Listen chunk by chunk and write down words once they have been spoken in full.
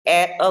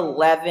at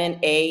 11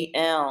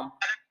 a.m.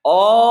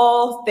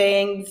 All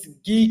things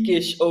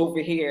geekish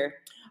over here.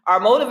 Our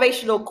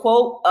motivational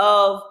quote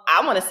of,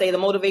 I want to say the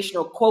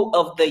motivational quote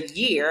of the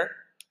year,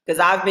 because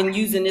I've been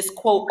using this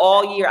quote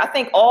all year. I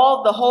think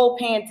all the whole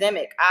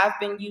pandemic, I've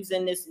been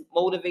using this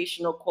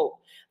motivational quote.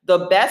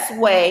 The best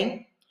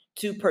way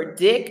to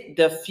predict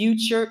the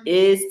future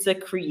is to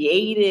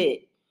create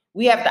it.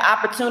 We have the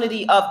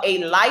opportunity of a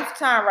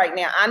lifetime right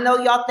now. I know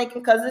y'all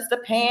thinking because it's the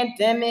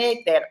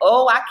pandemic that,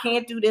 oh, I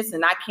can't do this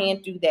and I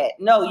can't do that.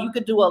 No, you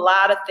could do a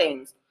lot of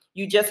things.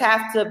 You just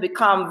have to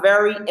become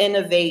very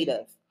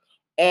innovative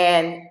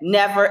and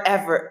never,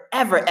 ever,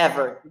 ever,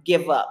 ever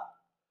give up.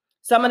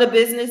 Some of the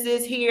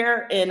businesses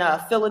here in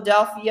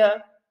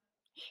Philadelphia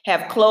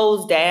have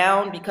closed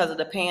down because of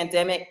the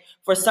pandemic.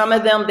 For some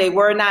of them, they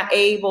were not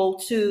able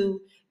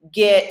to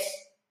get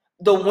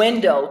the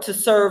window to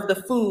serve the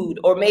food,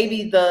 or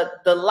maybe the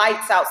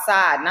lights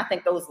outside. And I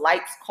think those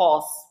lights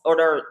cost,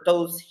 or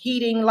those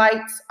heating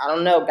lights, I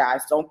don't know,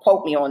 guys, don't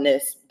quote me on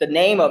this, the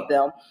name of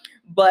them.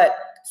 But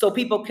so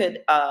people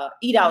could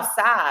eat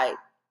outside,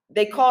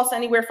 they cost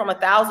anywhere from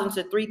 $1,000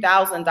 to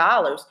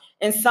 $3,000.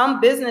 And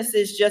some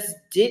businesses just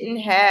didn't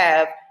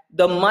have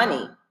the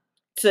money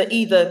to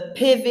either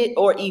pivot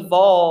or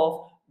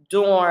evolve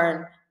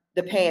during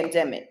the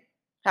pandemic.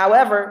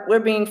 However, we're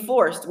being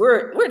forced.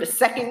 We're the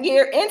second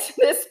year into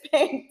this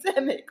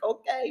pandemic,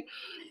 okay?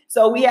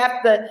 So we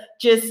have to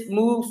just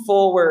move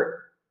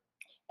forward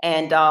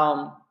and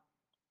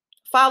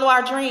follow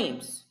our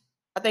dreams.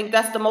 I think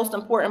that's the most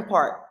important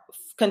part.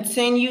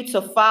 Continue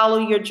to follow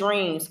your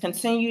dreams.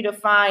 Continue to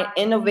find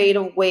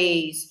innovative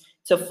ways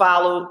to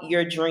follow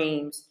your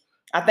dreams.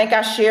 I think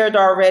I shared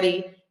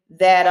already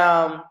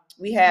that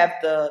we have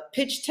the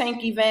Pitch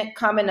Tank event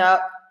coming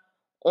up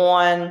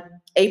on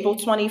April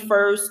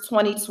 21st,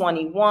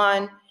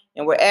 2021.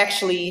 And we're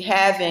actually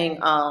having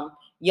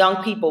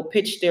young people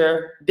pitch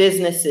their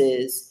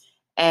businesses.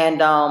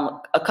 And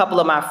a couple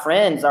of my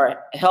friends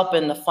are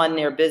helping to fund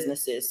their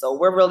businesses. So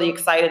we're really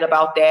excited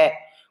about that.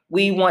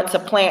 We want to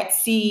plant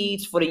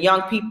seeds for the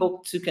young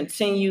people to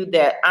continue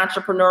that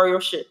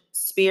entrepreneurship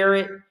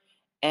spirit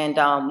and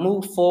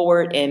move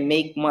forward and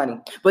make money.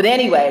 But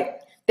anyway,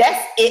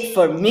 that's it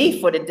for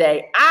me for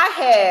today. I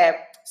have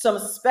some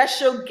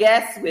special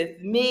guests with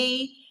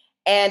me,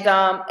 and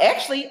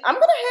actually, I'm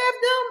going to have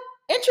them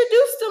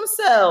introduce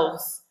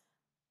themselves.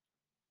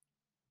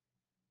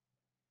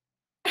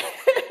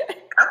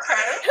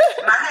 Okay,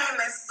 my name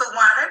is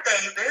Sawana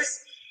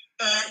Davis,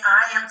 and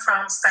I am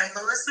from St.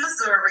 Louis,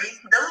 Missouri,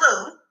 the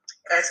Lou,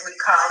 as we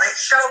call it,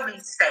 Show Me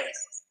State.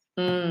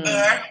 And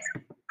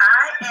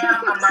I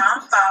am a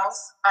mom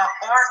boss, an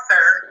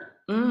author,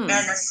 and the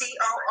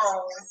COO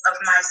of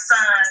my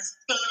son's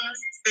teen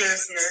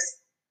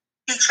business,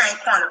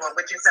 Keychain Carnival,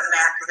 which is a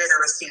math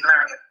literacy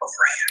learning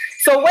program.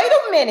 So wait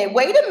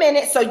a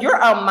minute. So you're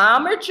a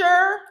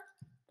momager?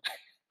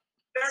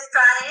 Yes,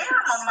 I am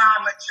a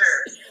momager.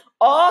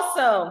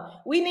 Awesome.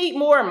 We need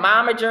more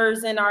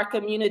momagers in our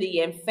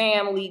community and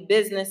family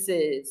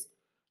businesses.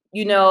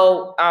 You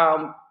know,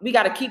 we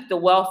got to keep the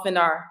wealth in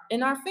our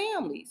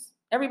families.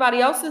 Everybody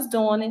else is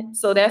doing it.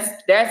 So that's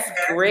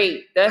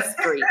great. That's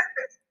great.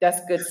 That's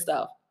good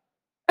stuff.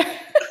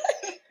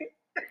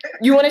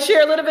 You want to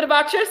share a little bit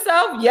about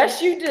yourself?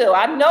 Yes, you do.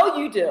 I know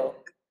you do.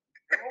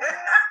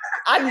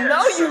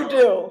 You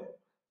do.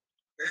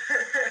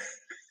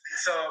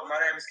 So my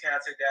name is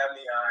Kante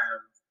Dabney. I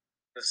am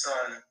the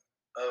son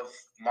of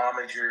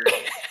momager,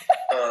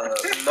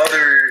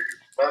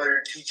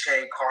 mother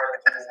Keychain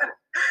Carnival,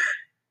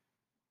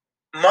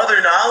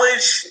 mother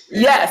knowledge.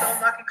 Yes. Is that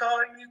what I can call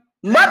you?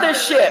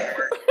 Mothership.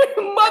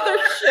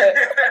 Mothership.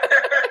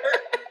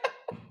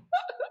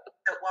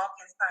 The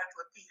walking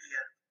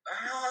encyclopedia.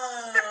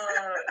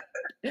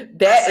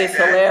 That is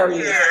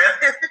hilarious.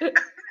 Yeah.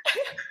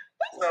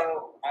 So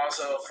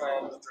also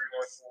from the 314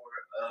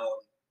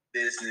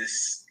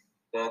 business,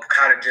 well,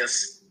 kind of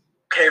just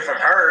came from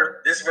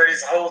her. This is where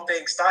this whole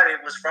thing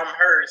started, was from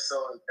her. So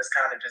that's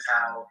kind of just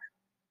how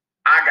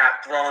I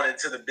got thrown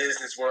into the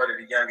business world at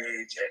a young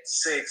age at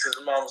 6. Because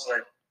my mom was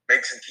like,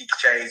 make some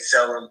keychains,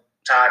 sell them.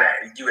 Tired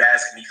of you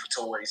asking me for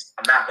toys.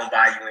 I'm not gonna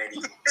buy you any.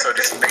 So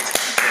just make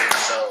some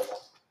keychains.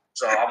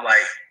 So I'm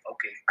like,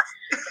 okay.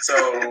 So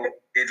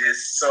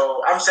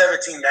I'm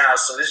 17 now.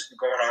 So this has been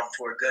going on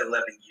for a good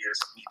 11 years.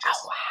 We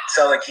just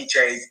selling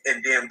keychains,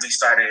 and then we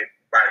started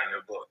writing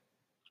a book.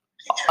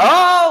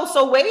 Oh,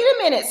 so wait a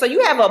minute. So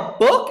you have a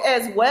book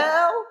as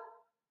well?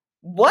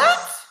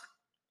 What?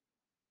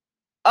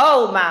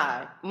 Oh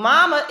my,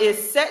 mama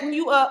is setting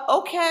you up.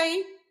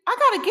 Okay, I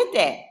gotta get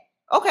that.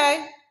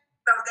 Okay.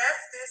 So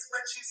that's this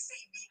what you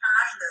see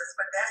behind us,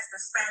 but that's the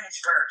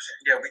Spanish version.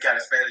 Yeah, we got a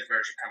Spanish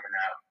version coming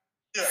out.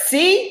 Yeah.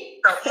 See?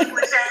 So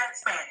English and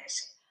Spanish.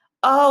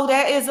 Oh,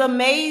 that is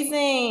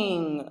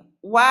amazing.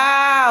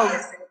 Wow.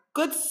 Yes.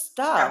 Good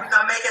stuff. And we're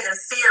going to make it a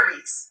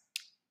series.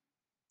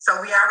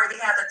 So we already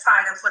have the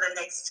title for the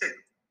next 2.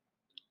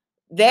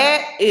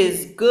 That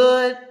is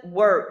good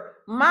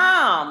work.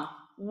 Mom,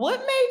 what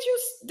made you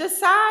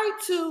decide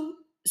to?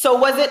 So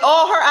was it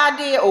all her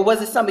idea, or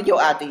was it some of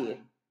your idea?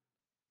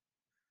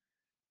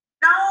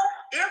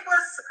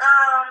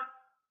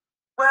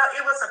 Well,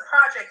 it was a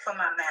project for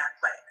my math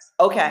class.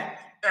 Okay.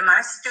 And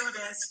my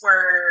students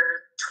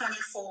were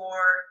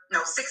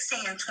 16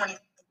 and 20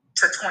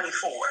 to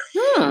 24.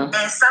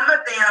 And some of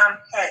them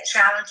had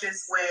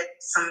challenges with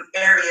some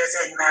areas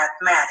in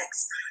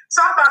mathematics.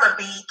 So I bought a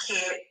bead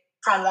kit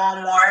from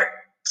Walmart,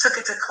 took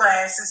it to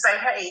class and say,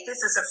 hey,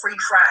 this is a free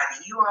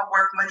Friday. You all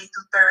work Monday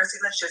through Thursday.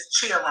 Let's just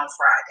chill on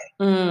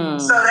Friday.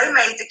 So they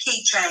made the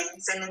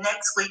keychains. And the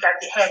next week I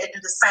had to do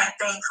the same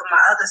thing for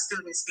my other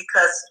students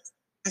because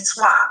we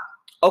swapped.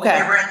 Okay.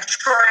 They were in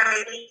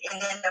trading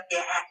and ended up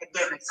being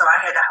academic. So I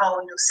had a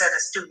whole new set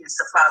of students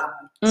to follow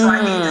me. So I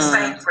did the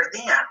same for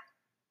them.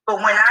 But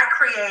when I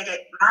created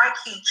my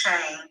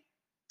keychain,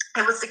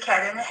 it was the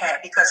cat in the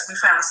hat because we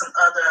found some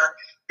other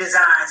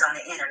designs on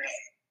the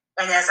internet.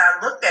 And as I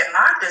looked at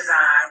my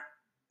design,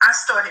 I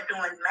started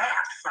doing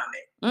math from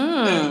it.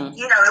 And,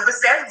 it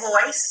was that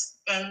voice,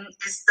 and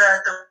it's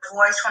the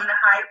voice from the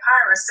higher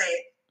power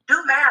said,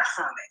 do math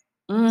from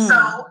it. So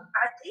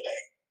I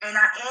did. And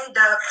I ended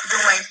up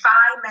doing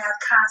 5 math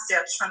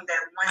concepts from that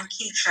one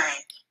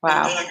keychain.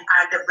 Wow. And then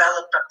I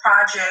developed a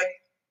project,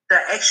 the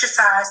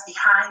exercise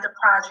behind the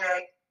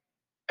project,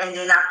 and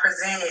then I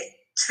presented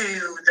to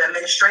the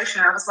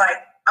administration. I was like,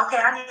 okay,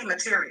 I need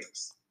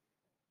materials.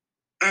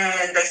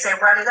 And they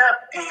said, write it up,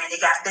 and it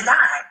got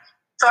denied.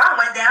 So I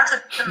went down to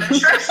the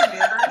administration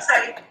building and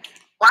said,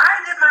 why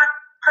did my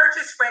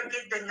purchase rate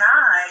get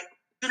denied,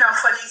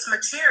 for these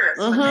materials?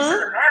 For this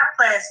is a math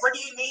class, what do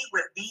you need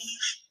with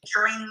beads,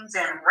 strings,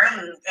 and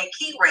rings, and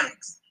key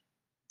rings?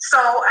 So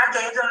I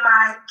gave them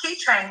my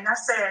keychain, and I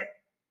said,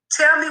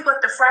 tell me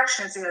what the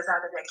fractions is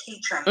out of that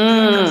keychain.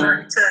 Then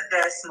convert it to a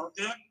decimal.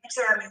 Then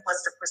tell me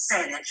what's the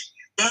percentage.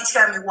 Then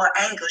tell me what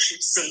angles you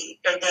see,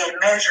 and then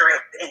measure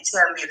it and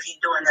tell me if you're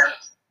doing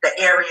the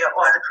area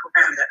or the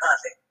perimeter of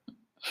it.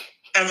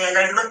 And then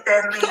they looked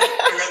at me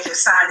and they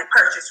just signed the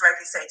purchase record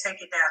and say, take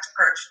it down to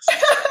purchase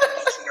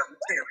and your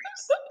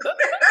materials.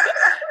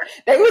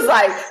 They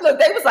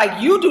was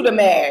like, you do the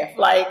math.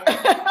 Like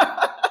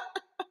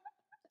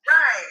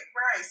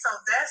Right. So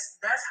that's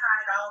how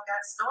it all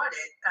got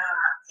started.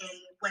 And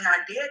when I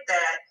did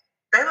that,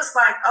 they was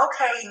like,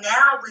 okay,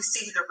 now we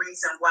see the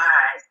reason why,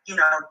 you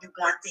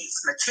want these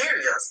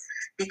materials,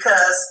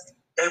 because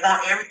they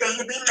want everything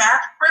to be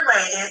math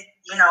related.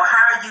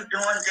 How are you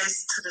doing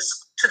this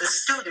to the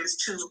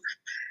students to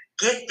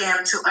get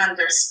them to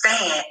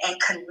understand and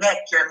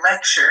connect your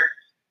lecture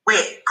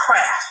with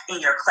craft in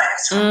your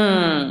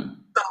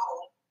classroom? So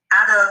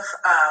out of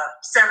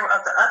several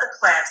of the other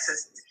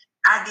classes,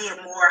 I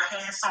did more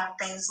hands-on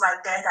things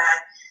like that. I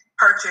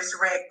purchased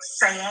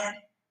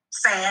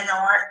sand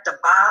art, the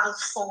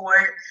bottles for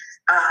it.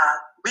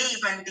 We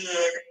even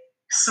did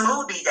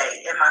smoothie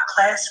day in my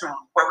classroom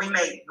where we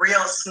made real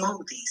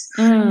smoothies.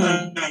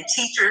 And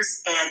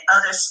teachers and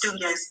other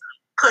students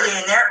put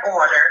in their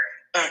order,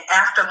 and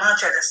after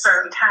lunch at a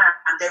certain time,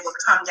 they would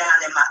come down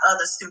and my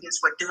other students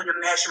would do the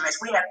measurements.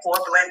 We had 4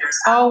 blenders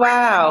in the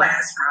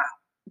classroom.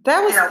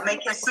 That was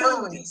making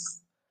smoothies.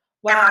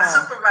 Wow. And my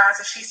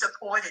supervisor, she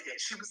supported it.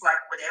 She was like,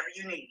 whatever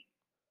you need.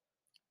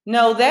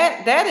 No,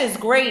 that is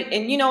great.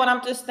 And you know what,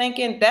 I'm just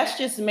thinking, that's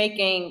just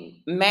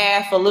making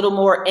math a little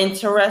more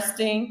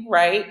interesting,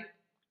 right?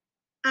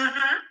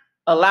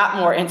 A lot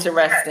more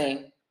interesting.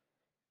 Yes.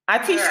 I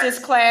teach this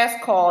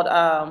class called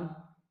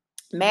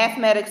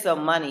Mathematics of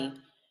Money.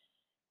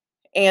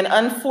 And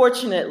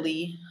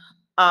unfortunately,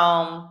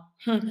 a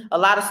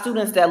lot of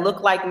students that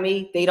look like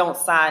me, they don't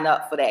sign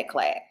up for that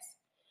class.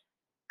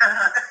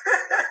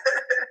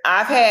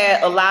 I've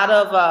had a lot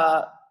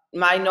of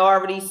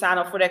minorities sign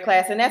up for that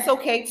class, and that's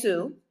okay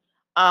too.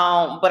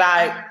 But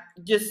I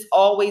just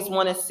always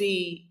want to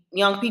see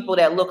young people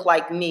that look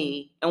like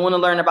me and want to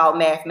learn about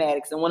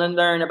mathematics and want to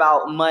learn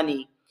about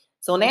money.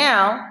 So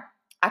now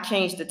I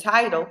changed the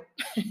title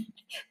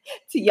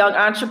to Young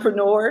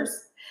Entrepreneurs.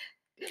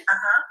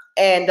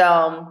 And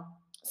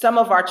some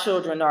of our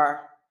children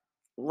are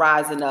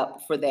rising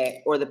up for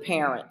that, or the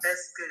parents.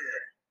 That's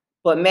good.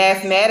 But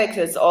mathematics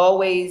has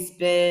always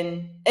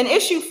been an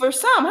issue for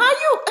some. How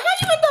you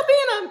end up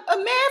being a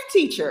math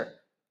teacher?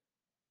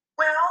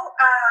 Well,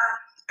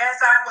 as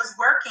I was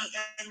working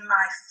in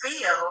my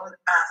field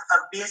of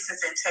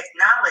business and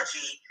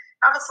technology,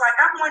 I was like,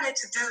 I wanted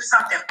to do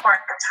something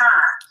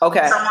part-time.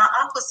 Okay. So my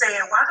uncle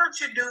said, why don't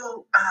you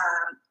do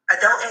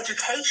adult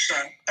education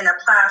and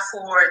apply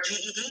for a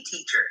GED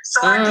teacher?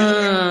 So I did.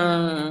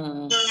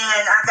 And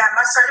I got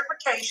my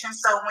certification.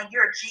 So when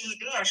you're a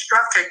GED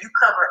instructor, you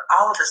cover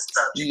all the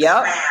subjects,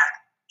 math,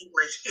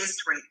 English,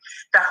 history,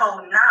 the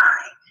whole 9.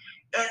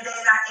 And then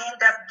I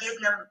ended up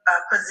getting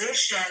a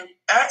position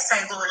at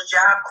St. Louis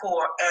Job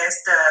Corps as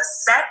the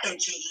second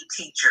GED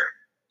teacher.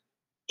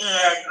 In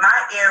my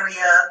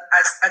area,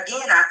 I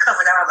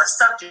covered all the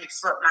subjects,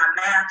 but my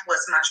math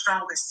was my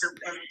strongest suit,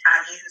 and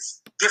I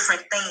used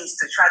different things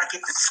to try to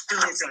get the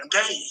students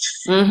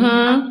engaged.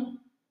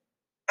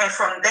 And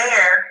from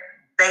there,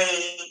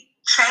 they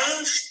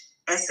changed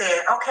and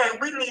said, okay,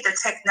 we need a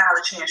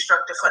technology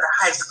instructor for the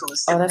high school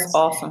students. Oh, that's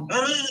awesome.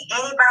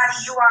 Anybody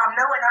you all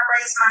know? And I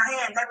raised my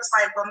hand. They was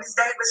like, well, Ms.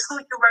 Davis, who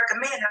you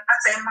recommend? And I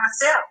say,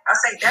 myself. I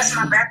say, that's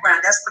my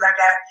background. That's what I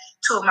got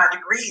 2 of my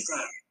degrees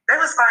in. They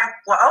was like,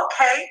 well,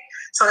 okay.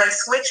 So they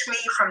switched me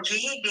from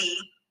GED.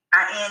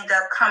 I end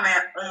up coming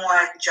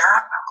on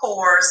Job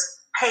Corps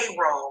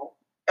payroll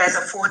as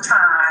a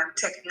full-time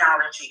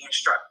technology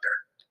instructor.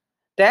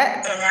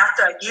 And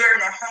after a year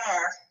and a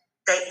half,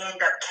 they end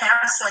up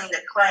canceling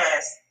the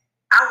class.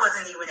 I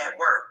wasn't even at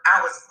work.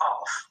 I was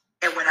off.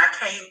 And when I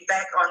came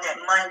back on that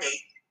Monday,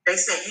 they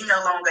said, you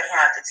no longer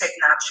have the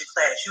technology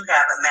class. You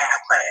have a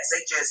math class.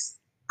 They just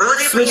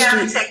booted me out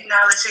of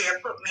technology and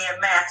put me in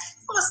math.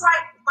 It was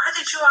like, why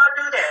did you all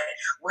do that?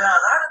 Well,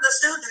 a lot of the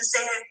students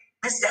said,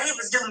 Ms.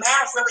 Davis do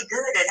math really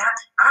good, and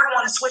I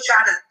want to switch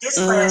out of this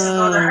class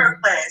and go to her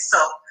class. So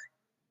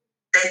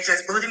they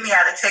just booted me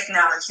out of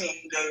technology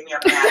and gave me a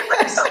math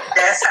class. So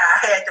that's how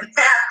I had the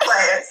math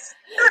class.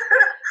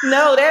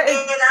 No, that is.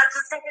 And I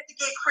just had to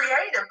get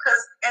creative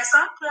because at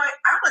some point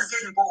I was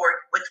getting bored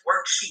with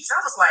worksheets.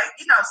 I was like,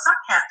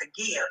 something have to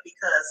give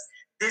because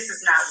this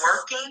is not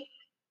working.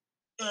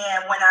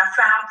 And when I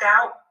found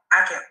out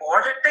I can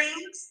order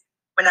things,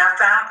 when I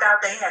found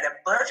out they had a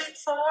budget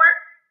for it,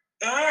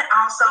 and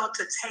also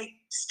to take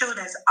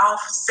students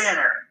off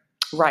center.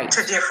 Right.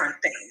 To different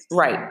things.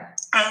 Right. And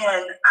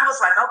I was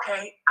like,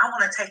 okay, I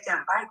want to take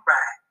them bike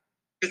ride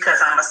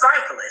because I'm a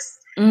cyclist.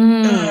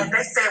 And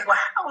they said, well,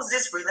 how does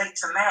this relate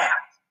to math?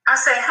 I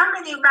said, how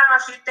many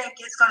miles do you think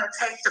it's going to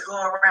take to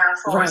go around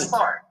Forest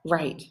Park?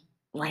 Right.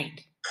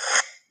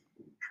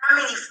 How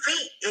many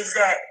feet is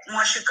that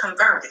once you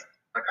convert it?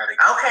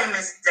 Okay,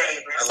 Ms.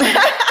 Davis. Fill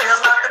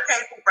out the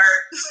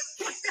paperwork.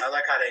 I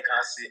like how they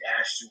constantly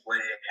asked you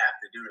what they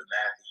have to do to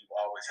math, and you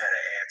always had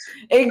an answer.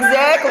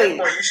 Exactly.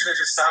 Boy, you should have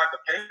just signed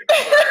the paper.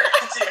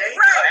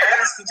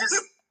 Ask and just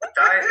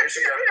die.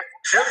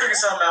 She'll figure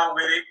something out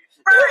with it.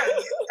 Right.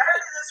 How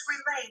does this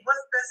relate?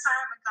 What's the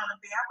assignment going to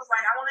be? I was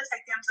like, I want to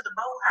take them to the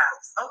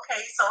boathouse.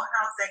 Okay, so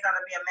how's that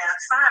going to be a math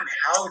assignment?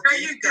 How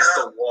deep is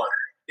the water?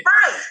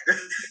 Right.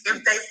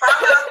 If they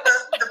follow up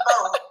the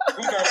boat,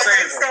 who's going to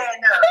save them?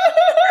 Stand up.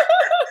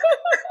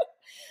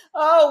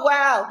 Oh,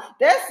 wow.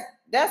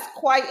 That's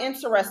quite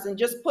interesting.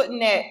 Just putting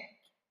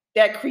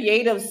that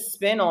creative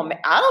spin on.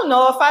 I don't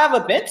know if I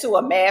ever been to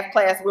a math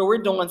class where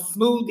we're doing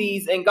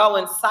smoothies and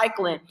going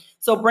cycling.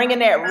 So bringing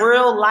that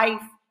real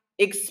life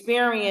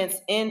experience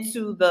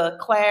into the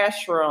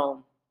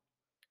classroom.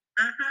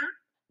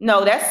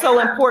 No, that's so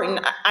important.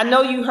 I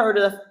know you heard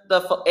of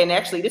and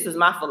actually this is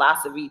my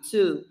philosophy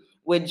too,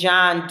 with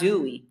John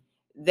Dewey,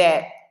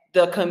 that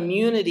the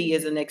community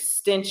is an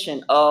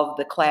extension of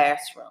the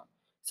classroom.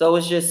 So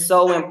it's just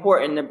so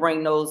important to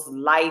bring those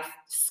life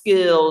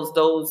skills,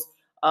 those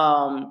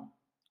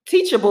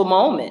teachable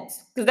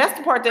moments, because that's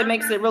the part that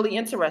makes it really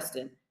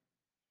interesting.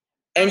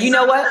 And you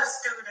know what?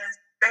 Students,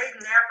 they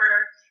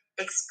never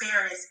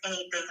experienced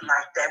anything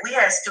like that. We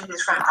had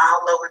students from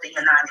all over the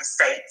United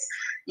States,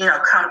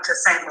 come to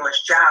St.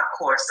 Louis Job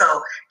Corps.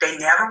 So they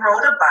never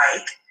rode a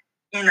bike.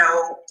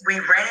 We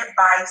rented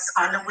bikes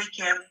on the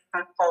weekend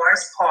from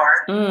Forest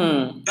Park,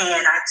 and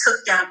I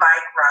took them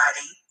bike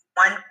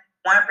riding.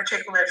 One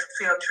particular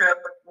field trip,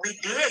 we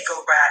did go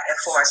ride at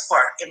Forest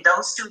Park, and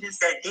those students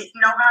that didn't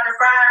know how to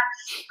ride,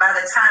 by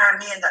the time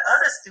me and the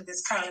other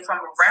students came from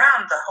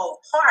around the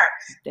whole park,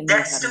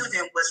 that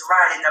student was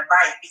riding a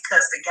bike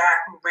because the guy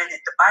who rented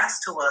the bikes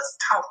to us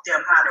taught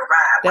them how to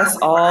ride. That's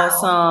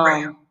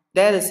awesome.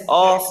 That is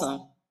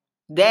awesome.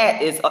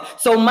 That is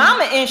so.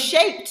 Mama in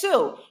shape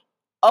too.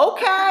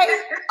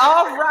 Okay.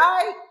 All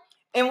right.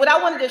 And what I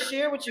wanted to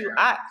share with you,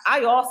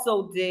 I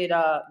also did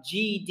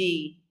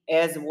GED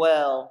as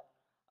well,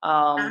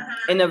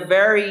 in a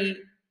very,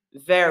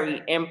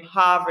 very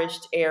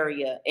impoverished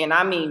area. And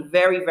I mean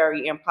very,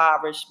 very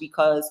impoverished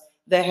because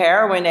the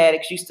heroin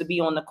addicts used to be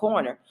on the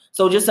corner.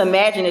 So just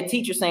imagine a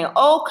teacher saying,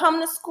 oh, come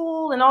to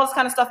school and all this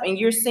kind of stuff. And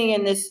you're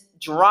seeing this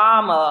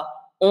drama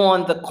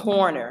on the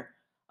corner.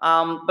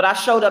 But I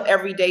showed up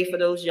every day for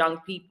those young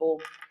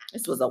people.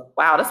 This was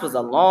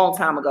a long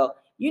time ago.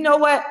 You know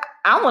what?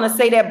 I want to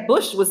say that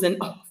Bush was in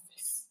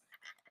office.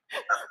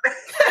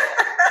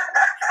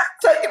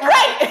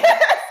 Right.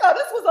 So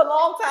this was a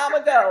long time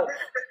ago.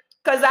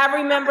 Because I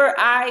remember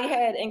I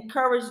had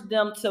encouraged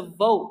them to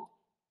vote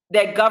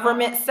that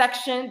government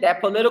section,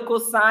 that political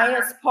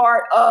science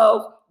part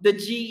of the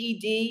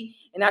GED.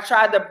 And I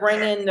tried to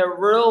bring in the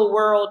real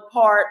world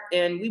part.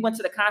 And we went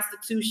to the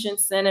Constitution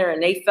Center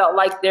and they felt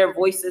like their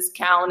voices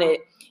counted.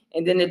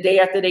 And then the day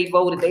after they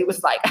voted, they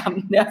was like,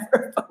 I'm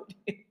never voting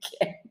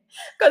again.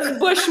 Because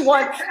Bush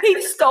won.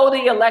 He stole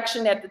the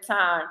election at the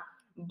time.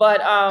 But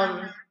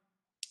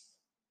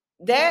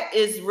that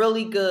is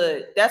really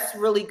good. That's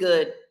really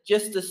good.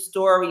 Just a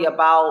story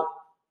about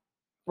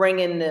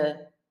bringing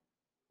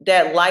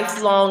that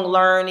lifelong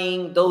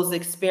learning, those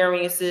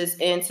experiences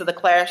into the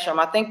classroom.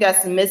 I think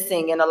that's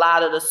missing in a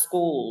lot of the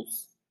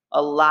schools.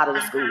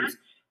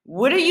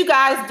 What are you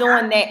guys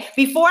doing that?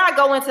 Before I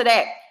go into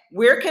that,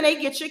 where can they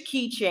get your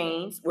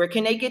keychains? Where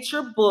can they get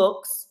your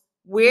books?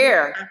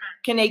 where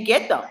can they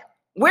get them?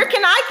 Where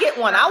can I get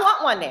one? I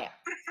want one now.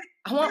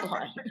 I want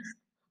one.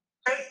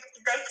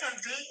 They can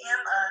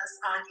DM us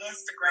on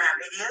Instagram.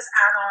 It is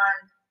out on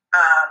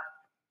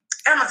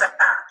Amazon.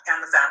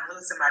 I'm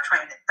losing my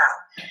train of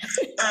thought.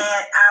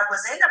 And I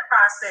was in the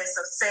process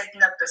of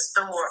setting up the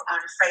store on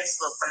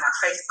Facebook, but my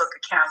Facebook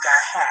account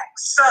got hacked.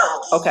 So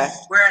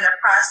we're in the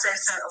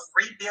process of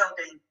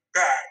rebuilding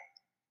that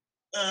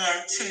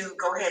and to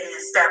go ahead and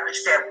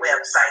establish that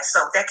website.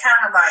 So that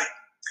kind of like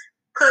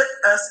put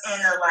us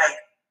in a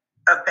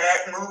bad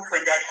move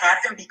when that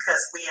happened,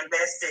 because we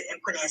invested and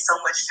put in so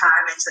much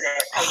time into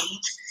that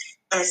page,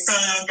 and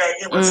seeing that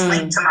it was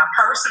linked to my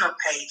personal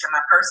page and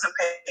my personal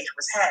page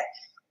was hacked.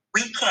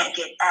 We can't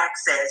get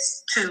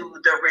access to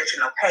the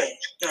original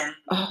page, and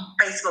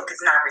Facebook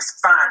is not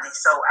responding.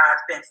 So I've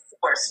been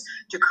forced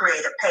to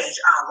create a page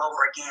all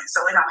over again.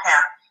 So it don't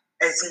have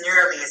as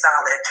nearly as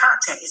all that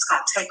content. It's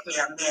going to take me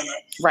a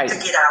minute to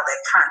get all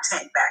that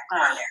content back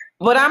on there.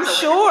 But I'm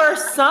sure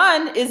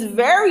Son is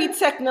very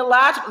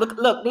technological.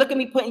 Look at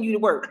me putting you to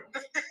work.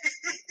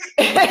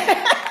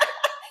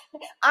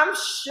 I'm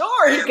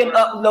sure he can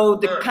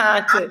upload the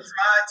content. I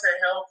tried to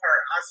help her.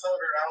 I told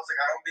her, I was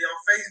like, I don't be on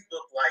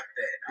Facebook like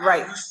that.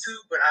 I used to,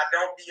 but I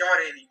don't be on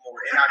it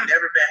anymore. And I've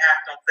never been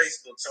hacked on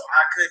Facebook, so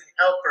I couldn't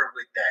help her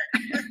with that.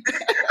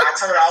 I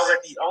told her, I was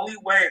like, the only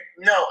way,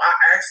 my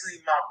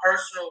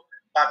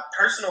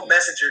personal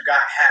messenger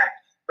got hacked,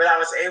 but I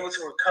was able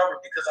to recover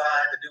because all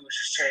I had to do was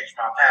just change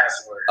my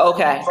password.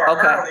 For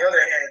her, on the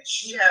other hand,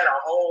 she had a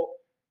whole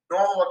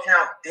normal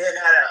account, then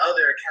had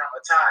another account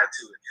tied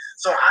to it.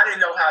 So I didn't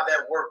know how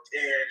that worked,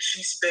 and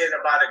she spent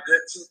about a good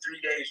 2-3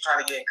 days trying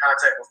to get in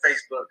contact with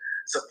Facebook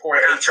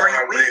support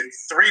HR within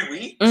 3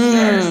 weeks.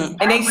 Yes.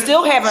 And they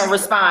still haven't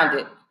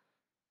responded.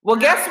 Well,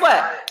 guess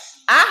what?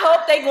 I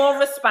hope they gonna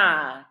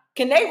respond.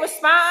 Can they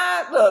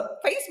respond? Look,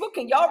 Facebook,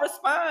 can y'all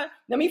respond?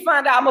 Let me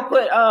find out. I'm gonna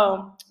put let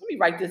me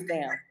write this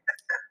down.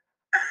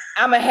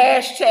 I'm a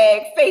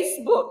hashtag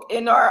Facebook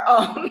in our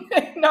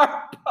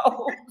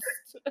post.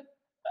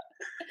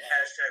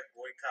 Hashtag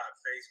boycott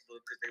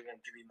Facebook because they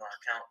won't give me my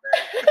account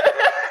back.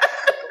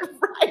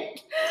 Right.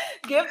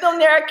 Give them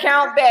their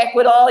account back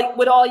with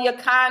all your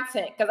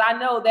content, because I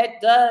know that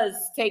does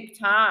take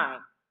time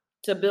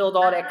to build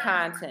all that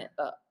content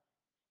up.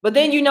 But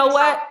then you know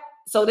what?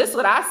 So this is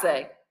what I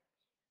say.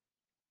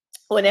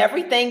 When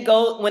everything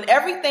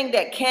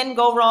that can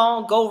go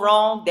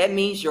wrong, that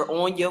means you're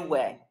on your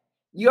way.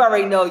 You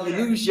already know you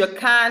lose your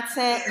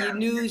content, you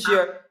lose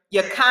your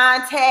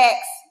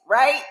contacts,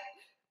 right?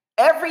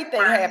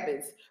 Everything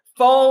happens.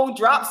 Phone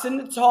drops in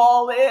the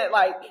toilet,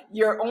 like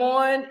you're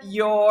on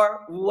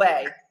your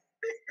way.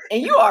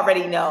 And you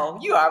already know.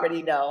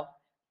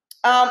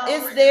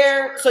 Is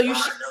there, so you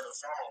should.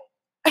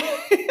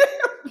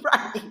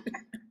 Right.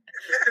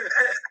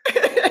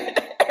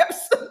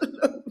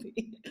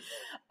 Absolutely.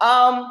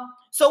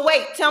 So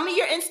wait, tell me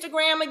your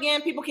Instagram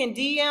again. People can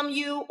DM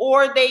you,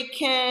 or they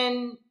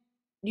can.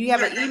 Do you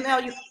have an email?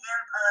 You DM us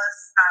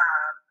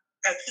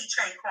at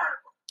Keychain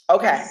Chronicle.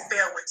 Okay. It's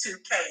spelled with 2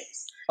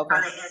 K's on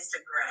the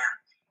Instagram.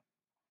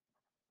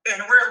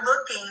 And we're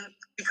looking,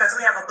 because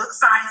we have a book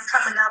signing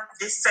coming up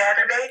this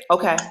Saturday.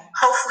 Okay.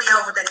 Hopefully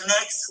over the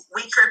next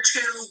week or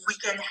two, we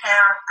can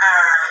have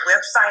our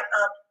website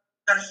up.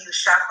 We're going to use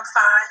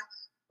Shopify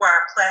for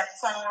our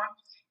platform.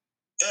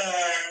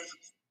 And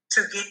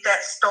to get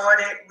that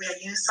started, we'll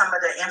use some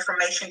of the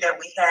information that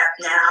we have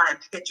now and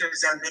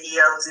pictures and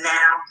videos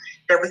now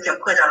that we can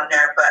put on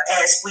there. But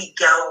as we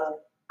go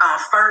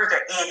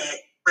further in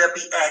it, we'll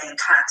be adding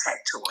content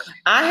to it. So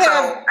I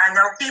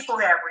know people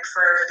have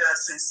referred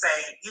us and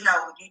say, you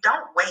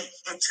don't wait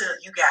until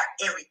you got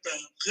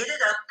everything. Get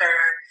it up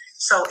there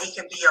so it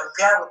can be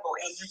available,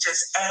 and you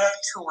just add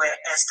to it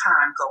as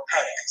time go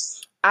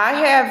past. I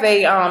have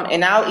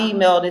and I'll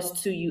email this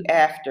to you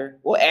after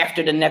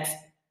the next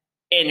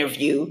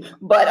interview.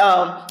 But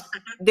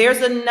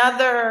there's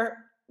another,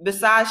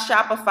 besides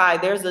Shopify,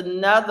 there's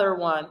another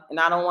one, and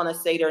I don't want to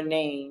say their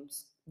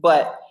names,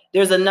 but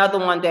there's another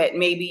one that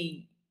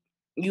maybe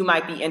you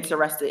might be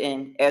interested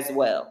in as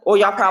well. Or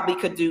y'all probably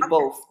could do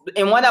both.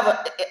 And one of them,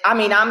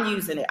 I'm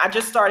using it. I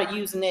just started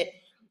using it.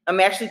 I'm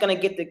actually going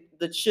to get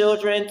the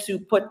children to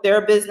put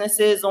their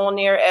businesses on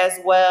there as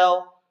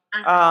well.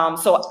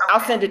 So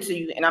I'll send it to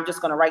you, and I'm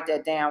just going to write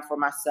that down for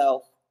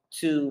myself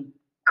to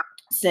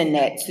send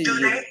that to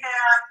you.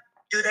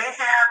 Do they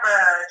have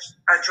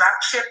a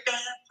drop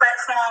shipping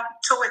platform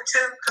to it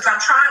too? Because I'm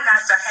trying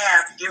not to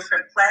have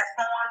different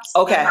platforms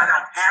if I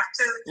don't have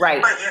to.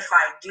 Right. But if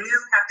I do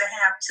have to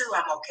have two,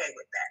 I'm okay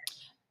with that.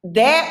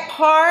 That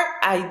part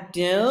I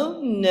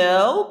don't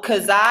know,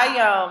 because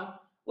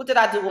what did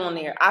I do on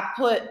there? I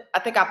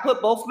think I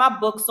put both my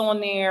books on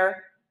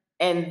there,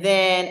 and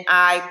then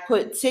I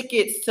put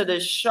tickets to the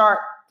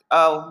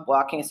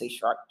I can't say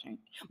Shark Tank,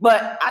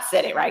 but I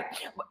said it right.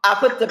 I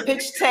put the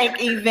Pitch Tank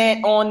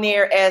event on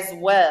there as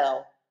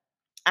well.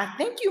 I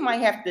think you might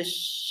have to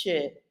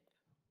ship,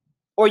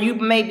 or you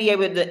may be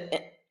able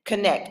to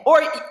connect,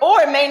 or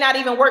it may not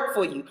even work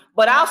for you,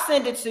 but I'll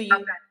send it to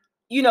you,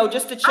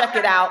 just to check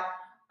it out.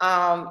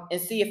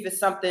 and see if it's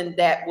something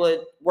that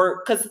would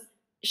work. Because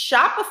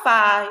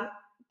Shopify,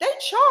 they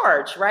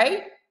charge,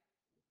 right?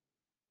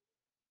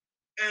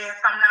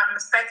 If I'm not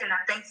mistaken,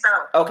 I think so.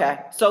 Okay,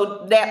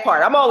 so that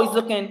part, I'm always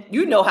looking,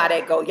 you know how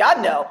that go.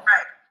 Y'all know.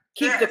 Right.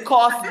 Keep the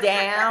cost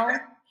down.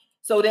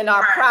 So then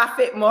our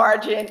profit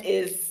margin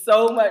is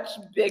so much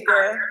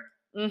bigger.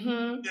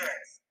 Mm-hmm.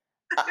 Yes.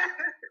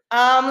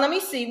 Let me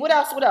see. What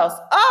else?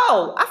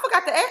 Oh, I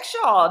forgot to ask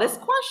y'all this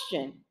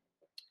question.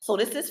 So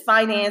this is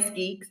Finance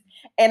Geeks.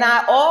 And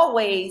I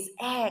always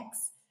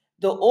ask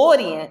the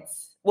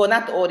audience, well,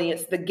 not the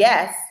audience, the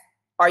guests,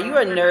 are you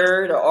a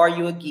nerd or are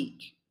you a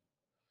geek?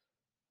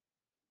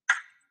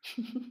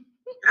 I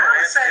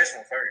would say this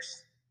one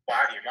first.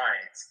 Why do you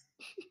mind?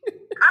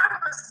 I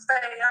would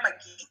say I'm a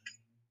geek.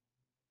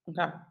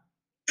 Okay.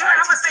 Yeah, I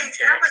would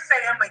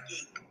say I'm a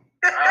geek.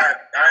 I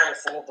am a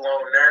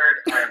full-blown nerd.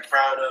 I am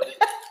proud of it.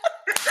 I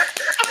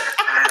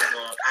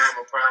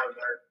am a proud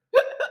nerd.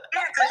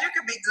 Yeah, because you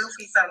can be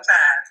goofy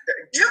sometimes.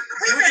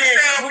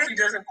 Goofy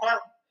doesn't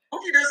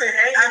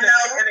hang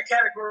in the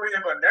category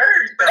of a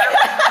nerd. Last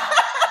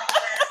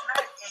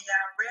night in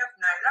y'all rep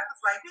night, I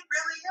was like, he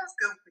really is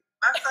goofy.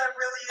 My son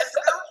really is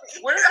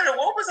goofy. What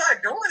was I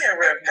doing at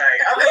rep night?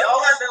 I mean,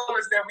 all I know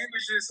is that we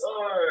was just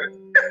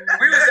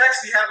we was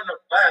actually having a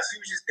blast.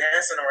 We was just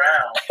dancing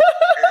around.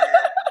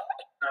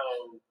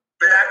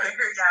 But I can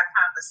hear y'all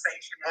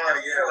conversation. Oh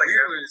yeah,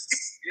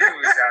 it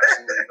was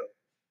absolutely.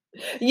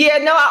 Yeah,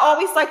 no, I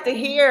always like to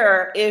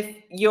hear if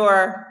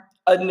you're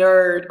a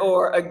nerd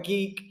or a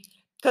geek,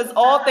 because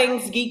all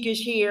things geekish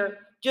here.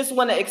 Just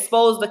want to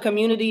expose the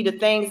community to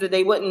things that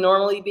they wouldn't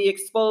normally be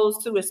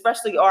exposed to,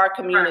 especially our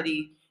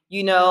community,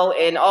 you know,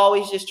 and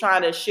always just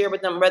trying to share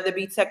with them, whether it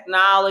be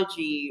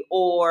technology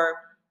or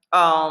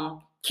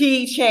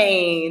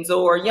keychains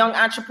or young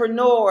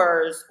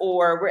entrepreneurs,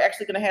 or we're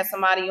actually going to have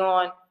somebody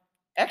on,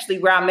 actually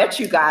where I met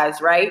you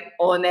guys, right,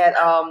 on that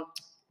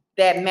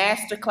that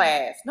master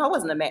class. No, it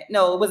wasn't it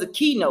was a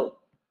keynote.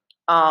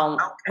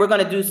 We're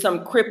going to do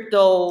some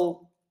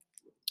crypto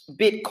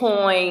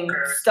Bitcoin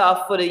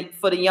stuff for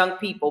the young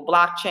people,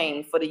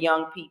 blockchain for the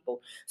young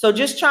people. So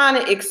just trying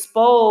to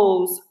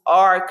expose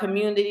our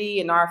community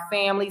and our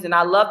families. And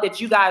I love that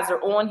you guys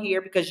are on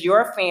here because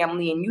you're a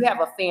family and you have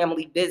a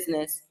family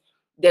business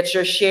that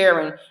you're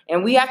sharing.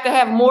 And we have to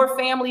have more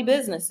family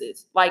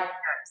businesses. Like,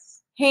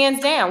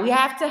 hands down, we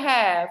have to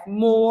have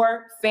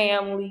more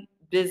family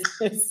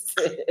businesses.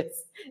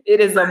 It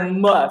is a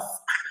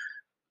must.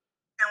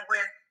 And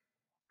with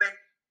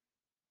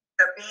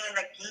the being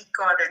a geek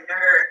or the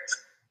nerd,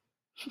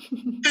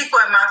 people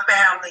in my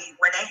family,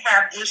 when they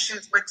have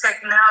issues with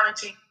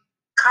technology,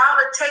 call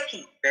a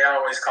techie. They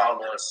always call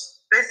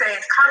us. They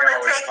say, call a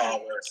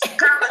techie.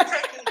 Call a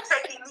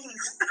techie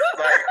niece.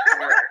 Like,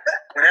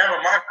 whenever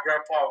my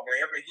grandpa,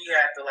 whenever he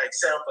had to like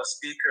set up a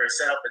speaker or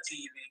set up a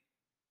TV,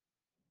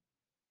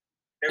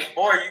 hey,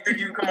 boy, you think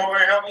you can come over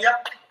and help me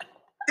out?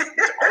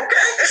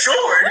 Okay,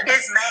 sure.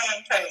 His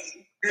man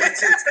cave. That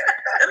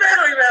man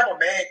don't even have a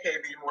man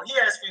cave anymore. He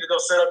asked me to go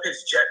set up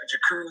his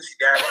jacuzzi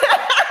down there.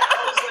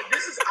 I was like,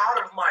 this is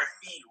out of my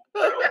field.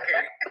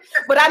 Okay.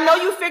 But I know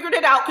you figured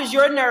it out because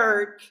you're a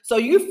nerd. So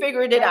you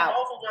figured it out.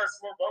 Both of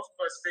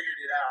us figured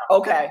it out.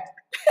 Okay.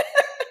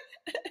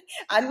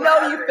 I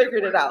know you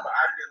figured it out.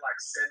 I did like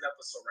setting up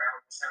a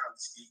surround sound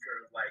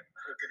speaker, like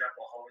hooking up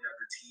a whole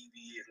nother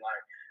TV and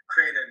like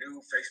creating a new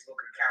Facebook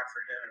account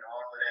for him and all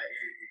of that.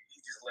 He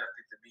just left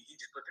it to me. He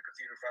just put the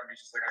computer in front of me,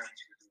 just like, I need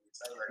you to do it.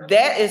 So I was like, okay.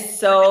 That is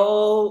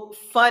so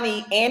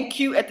funny and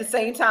cute at the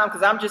same time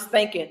because I'm just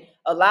thinking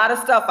a lot of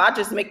stuff. I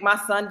just make my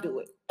son do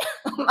it.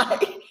 I'm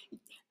like,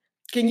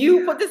 can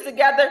you put this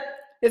together?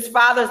 His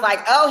father's like,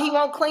 oh, he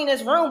won't clean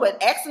his room,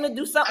 but ask him to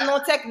do something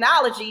on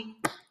technology.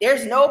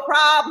 There's no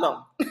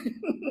problem.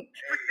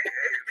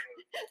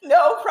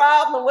 No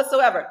problem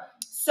whatsoever.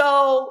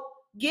 So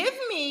give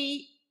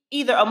me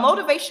either a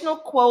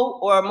motivational quote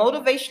or a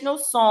motivational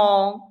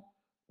song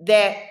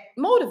that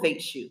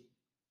motivates you.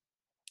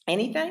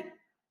 Anything?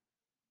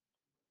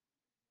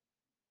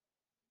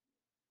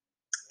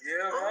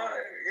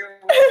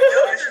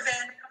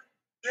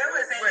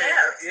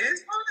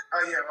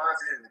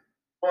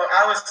 Well,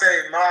 I would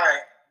say my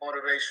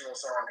motivational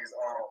song is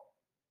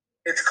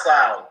it's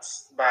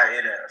Clouds by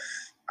NF.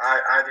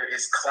 Either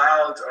it's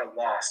Clouds or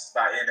Lost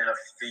by NF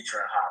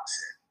featuring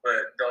Hobson.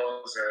 But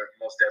those are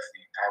most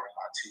definitely probably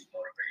my two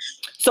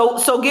motivational.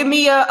 So give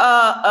me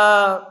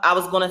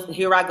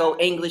here I go,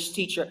 English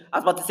teacher. I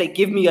was about to say,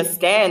 give me a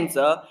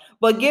stanza,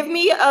 but give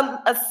me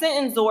a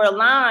sentence or a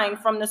line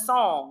from the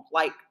song.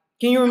 Like,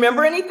 can you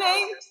remember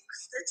anything?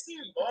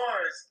 16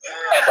 bars.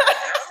 I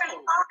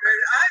don't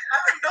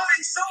know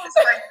these songs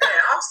like that.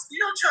 I'm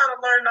still trying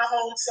to learn the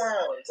whole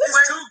song.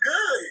 It's too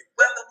good.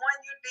 Well, the one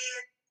you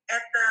did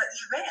at the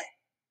event.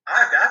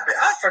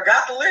 I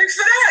forgot the lyrics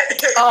for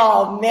that.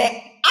 Oh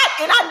man,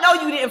 I know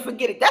you didn't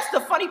forget it. That's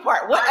the funny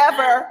part.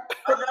 Whatever.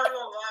 I'm not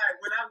gonna lie.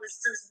 When I listen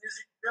to this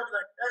music, I'm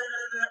like,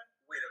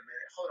 wait a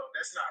minute, hold on,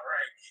 that's not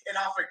right, and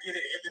I'll forget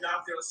it, and then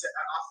I'll feel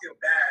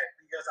bad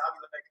because I'll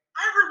be like,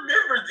 I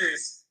remember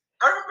this.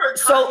 I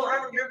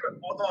remember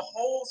the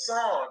whole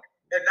song,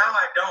 and now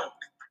I don't.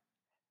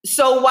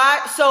 So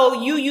why?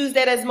 So you use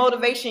that as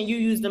motivation? You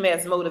use them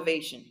as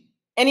motivation?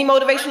 Any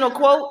motivational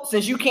quote?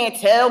 Since you can't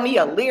tell me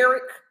a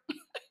lyric. You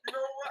know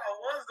what? I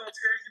was gonna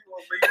tell you a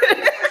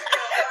lyric.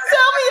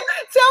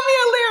 tell me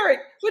a lyric.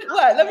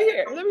 What? Let me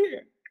hear. What was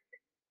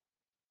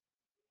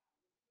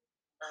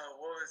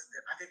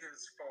it? I think it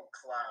was from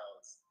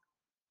Clouds.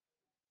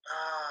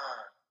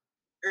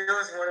 It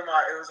was one of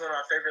my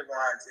favorite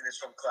lines, and it's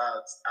from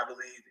Clouds. I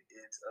believe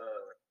it's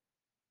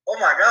oh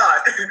my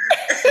God.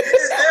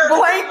 It's there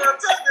Blank. on my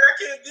tongue that I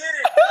can't get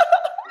it.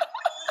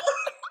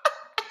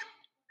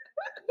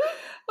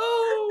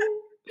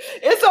 Oh,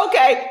 it's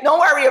okay. Don't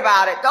worry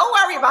about it.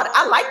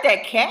 I like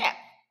that cap.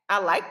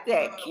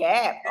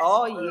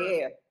 Oh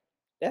yeah.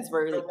 That's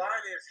very. The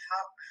line is,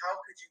 how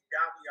could you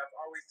doubt me? I've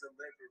always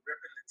delivered.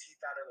 Ripping the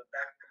teeth out of the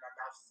back of my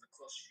mouth is the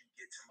closer you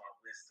get to my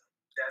wisdom.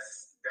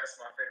 That's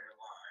my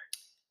favorite line.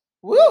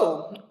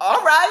 Woo!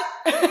 All right.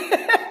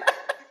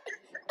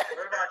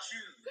 What about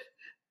you?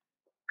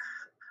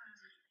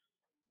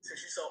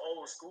 Since you're so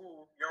old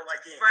school, you don't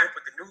like getting hip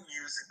with the new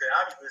music that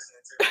I be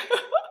listening to.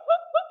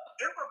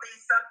 It would be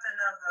something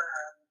of a.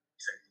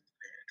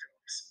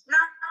 No,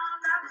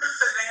 not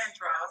Luther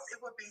Vandross. It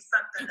would be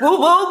something. Woo!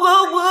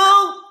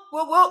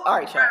 All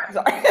right, Sean.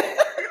 Sorry.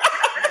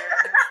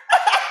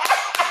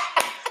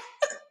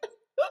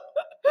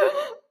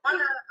 One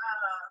of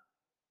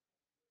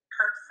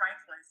Kirk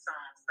Franklin's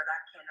songs, but I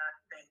cannot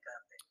think of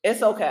it.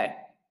 It's okay.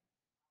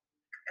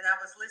 And I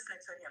was listening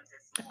to him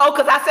this morning. Oh,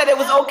 because I said it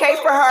was okay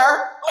for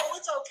her. Oh,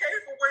 it's okay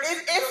for her.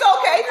 It's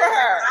okay for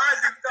her.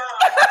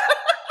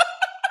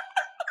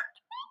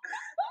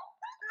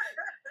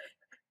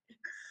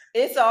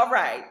 It's all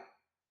right.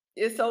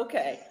 It's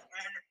okay.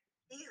 And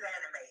he's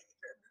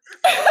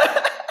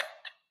animated.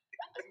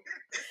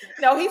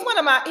 No, he's one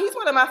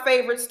of my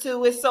favorites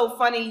too. It's so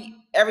funny.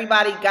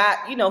 Everybody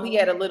got, he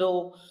had a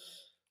little,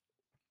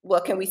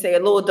 what can we say, a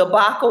little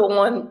debacle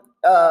on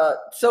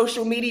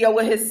social media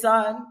with his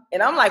son.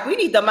 And I'm like, we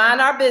need to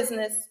mind our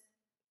business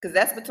because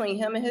that's between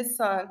him and his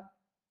son.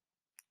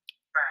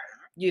 Right.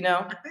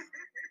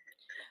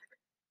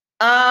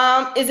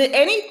 Is it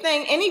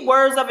any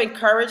words of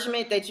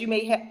encouragement that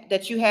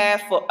you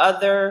have for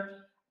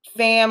other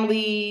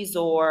families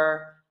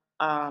or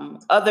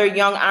other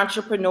young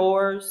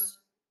entrepreneurs?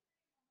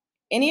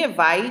 Any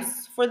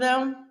advice for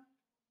them?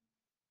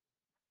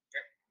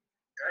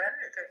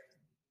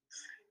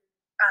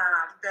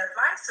 The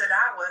advice that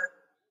I would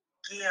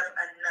give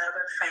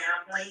another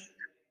family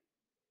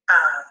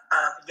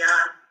of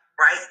young,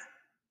 bright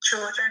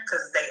children,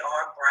 because they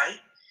are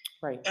bright.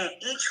 Right. And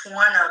each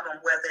one of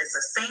them, whether it's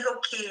a single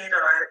kid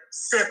or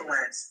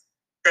siblings,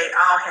 they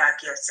all have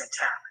gifts and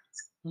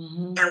talents.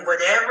 Mm-hmm. And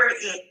whatever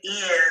it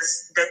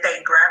is that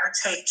they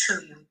gravitate to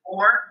you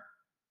for,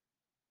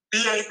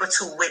 be able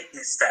to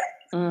witness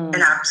that and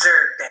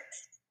observe that.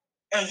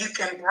 And you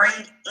can bring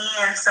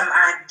in some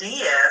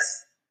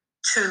ideas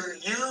to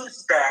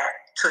use that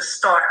to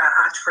start an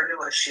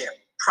entrepreneurship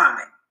from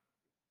it.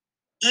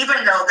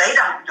 Even though they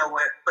don't know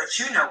it, but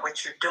you know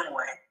what you're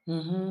doing.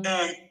 Mm-hmm.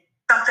 And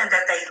something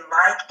that they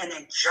like and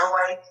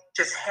enjoy,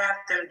 just have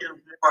them do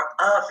more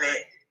of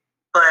it,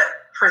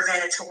 but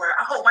present it to where,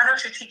 oh, why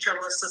don't you teach your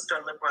little sister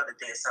or little brother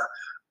this? Or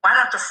why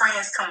don't the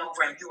friends come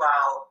over and you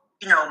all,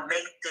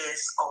 make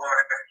this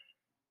or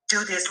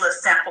do this little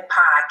sample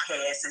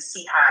podcast and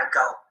see how it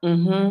go.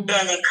 Mm-hmm.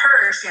 And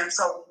encourage them.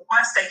 So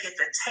once they get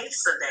the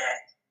taste of that,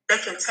 they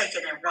can take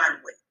it and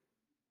run with it.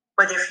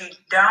 But if you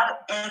don't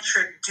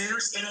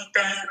introduce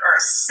anything or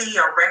see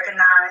or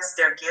recognize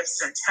their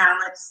gifts and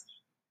talents,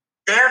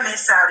 they'll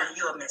miss out and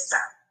you'll miss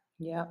out.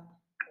 Yeah.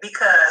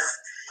 Because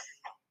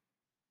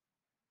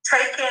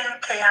taking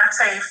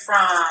Keontae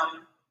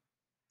from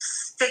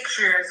 6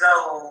 years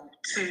old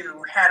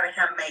to having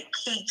him make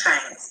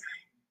keychains,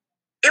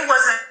 it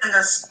wasn't in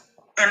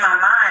my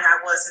mind. I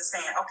wasn't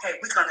saying, okay,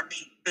 we're going to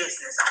be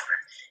business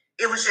owners.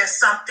 It was just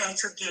something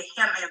to get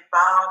him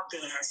involved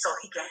in so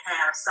he can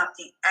have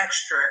something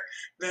extra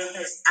than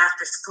his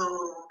after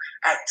school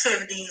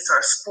activities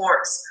or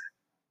sports,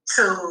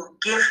 to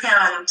give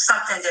him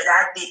something that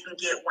I didn't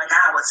get when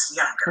I was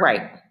younger.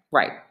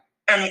 Right.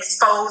 And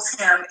expose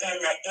him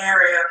in the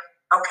area,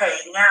 okay,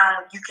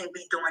 now you can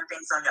be doing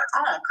things on your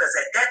own. Because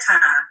at that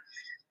time,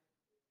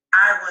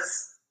 I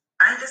was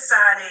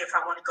undecided if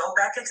I want to go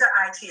back into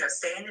IT or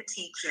stay in the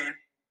teaching.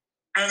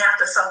 And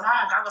after so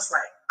long, I was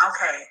like,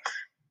 okay,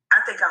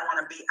 I think I want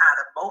to be out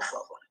of both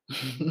of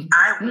them.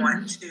 I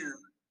want to,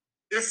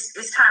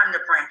 it's time to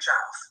branch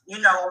off.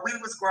 We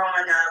was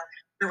growing up,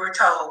 we were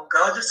told,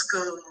 go to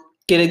school.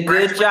 Get a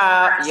good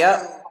job. Yep.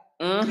 School,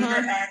 mm-hmm. Get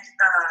an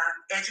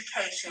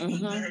education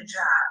mm-hmm. and get a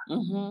job.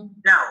 Mm-hmm.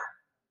 No,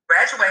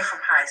 graduate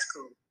from high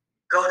school,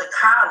 go to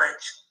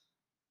college,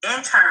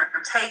 intern,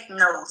 take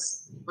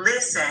notes,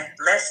 listen,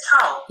 let's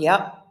talk.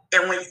 Yep.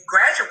 And when you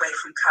graduate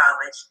from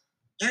college,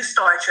 you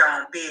start your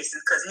own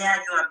business, because now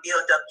you're going to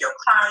build up your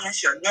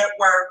clients, your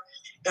network,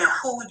 and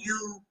who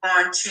you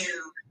want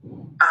to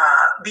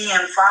be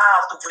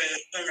involved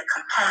with in the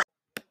component